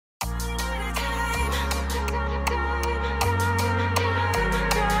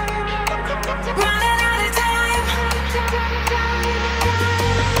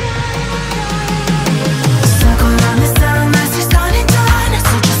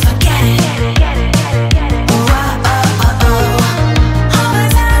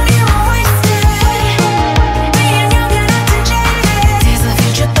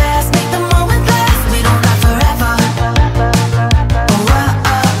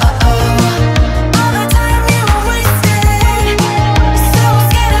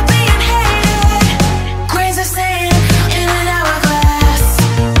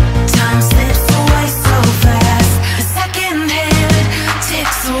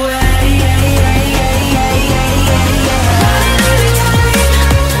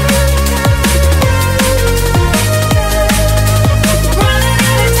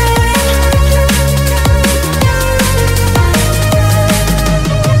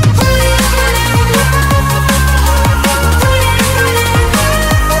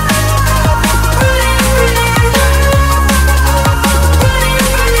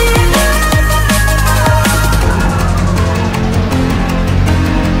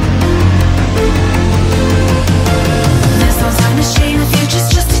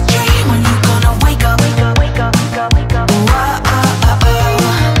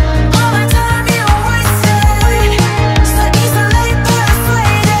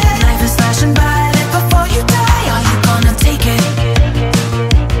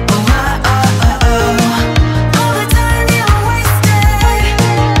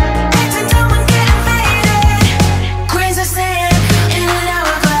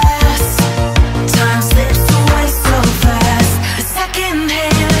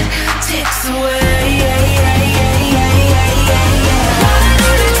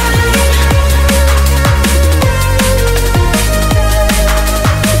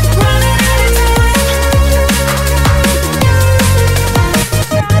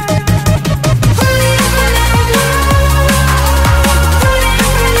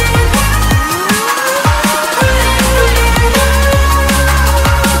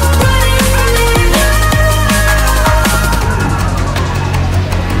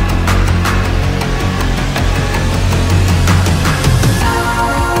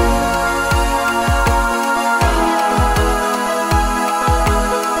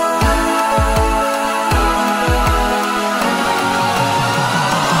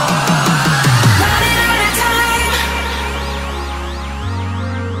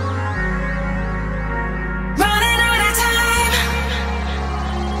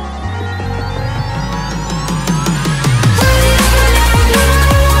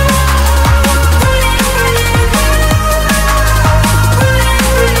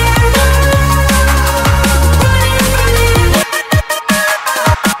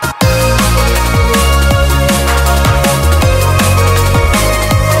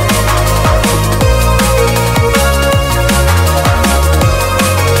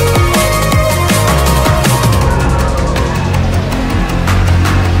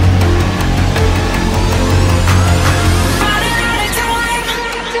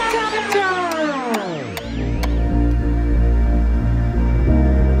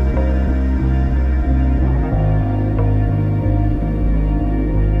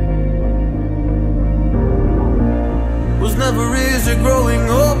years of growing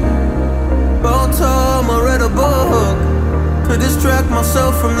up. About time I read a book to distract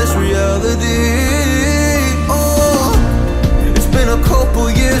myself from this reality. Oh, it's been a couple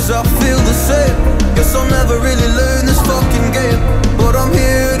years, I feel the same. Guess I'll never really learn this fucking game, but I'm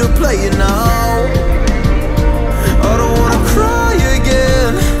here to play it now. I don't wanna cry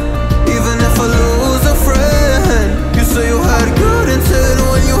again, even if I lose a friend. You say you had good intent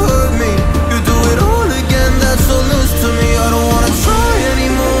when you hurt me. You do it all again, that's so loose to me. I don't wanna try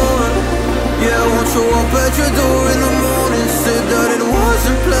anymore. Yeah, I won't show up at your door in the morning. Said that it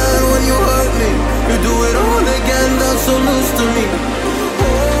wasn't planned when you hurt me. You do it all again, that's so loose to me.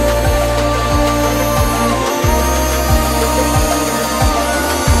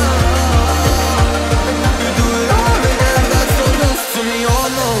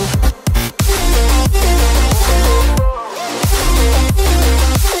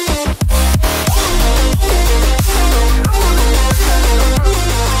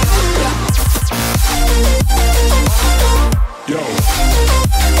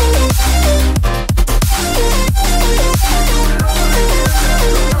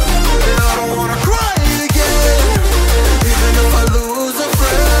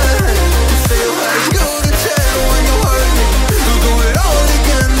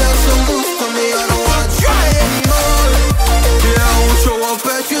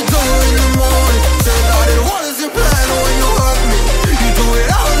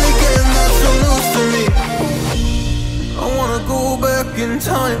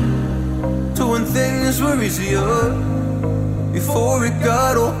 Before it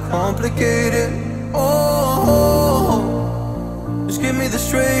got all complicated. Oh, just give me the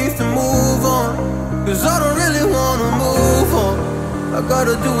strength to move on, cause I don't really wanna move on. I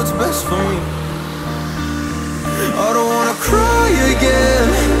gotta do what's best for me. I don't wanna cry again,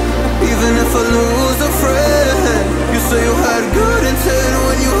 even if I lose a friend. You say you had good intent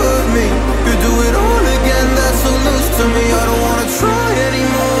when you hurt me. You do it all again, that's so loose to me. I don't wanna try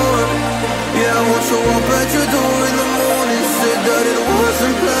anymore. Yeah, I won't show up at your door in the morning. Said that it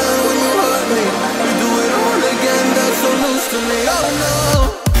wasn't planned when you hurt me. You do it all again, that's so loose to me. Oh no.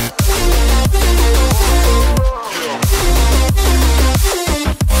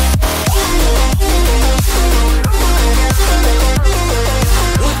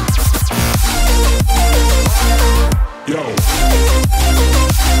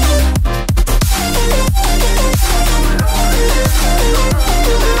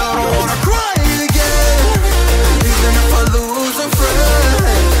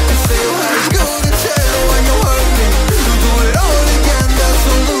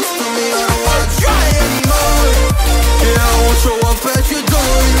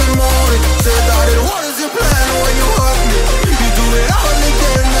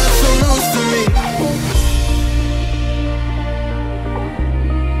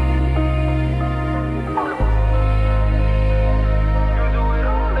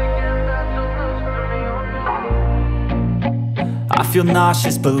 I feel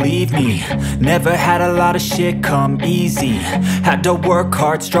nauseous, believe me. Never had a lot of shit come easy. Had to work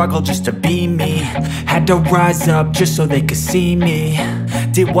hard, struggle just to be me. Had to rise up just so they could see me.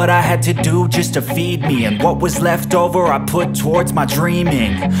 Did what I had to do just to feed me, and what was left over I put towards my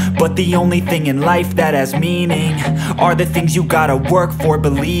dreaming. But the only thing in life that has meaning are the things you gotta work for,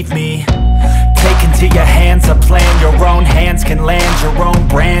 believe me. Take into your hands a plan, your own hands can land your own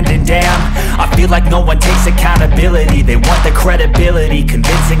brand. And damn, I feel like no one takes accountability. They want the credibility,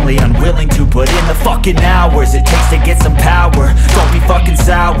 convincingly unwilling to put in the fucking hours it takes to get some power. Don't be fucking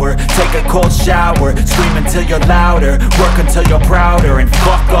sour, take a cold shower. Scream until you're louder, work until you're prouder. And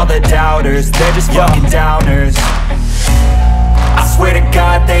fuck all the doubters, they're just fucking downers. I swear to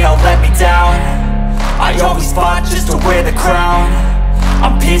God they all let me down. I always fought just to wear the crown.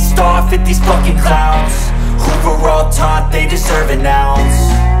 I'm pissed off at these fucking clowns who were all taught they deserve an ounce.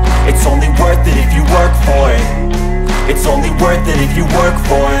 It's only worth it if you work for it. It's only worth it if you work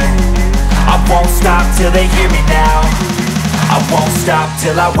for it. I won't stop till they hear me now. I won't stop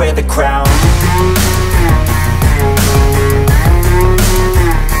till I wear the crown.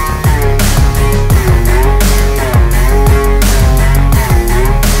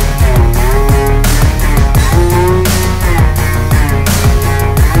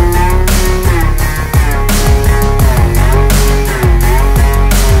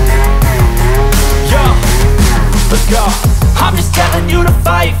 I'm just telling you to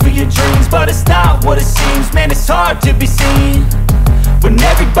fight for your dreams, but it's not what it seems. Man, it's hard to be seen when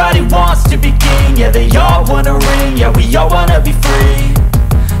everybody wants to be king. Yeah, they all wanna ring, yeah, we all wanna be free.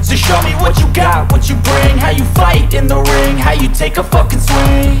 So show me what you got, what you bring, how you fight in the ring, how you take a fucking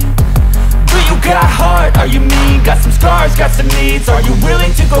swing. Do you got heart? Are you mean? Got some scars, got some needs. Are you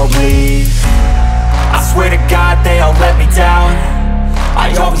willing to go bleed? I swear to God they all let me down.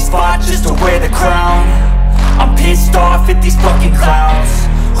 I always fought just to wear the crown. I'm pissed off at these fucking clowns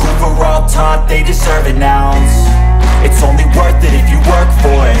who were all taught they deserve an ounce. It's only worth it if you work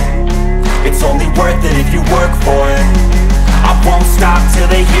for it. It's only worth it if you work for it. I won't stop till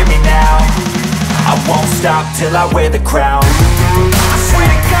they hear me now. I won't stop till I wear the crown. I swear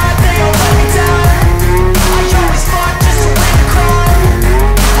to God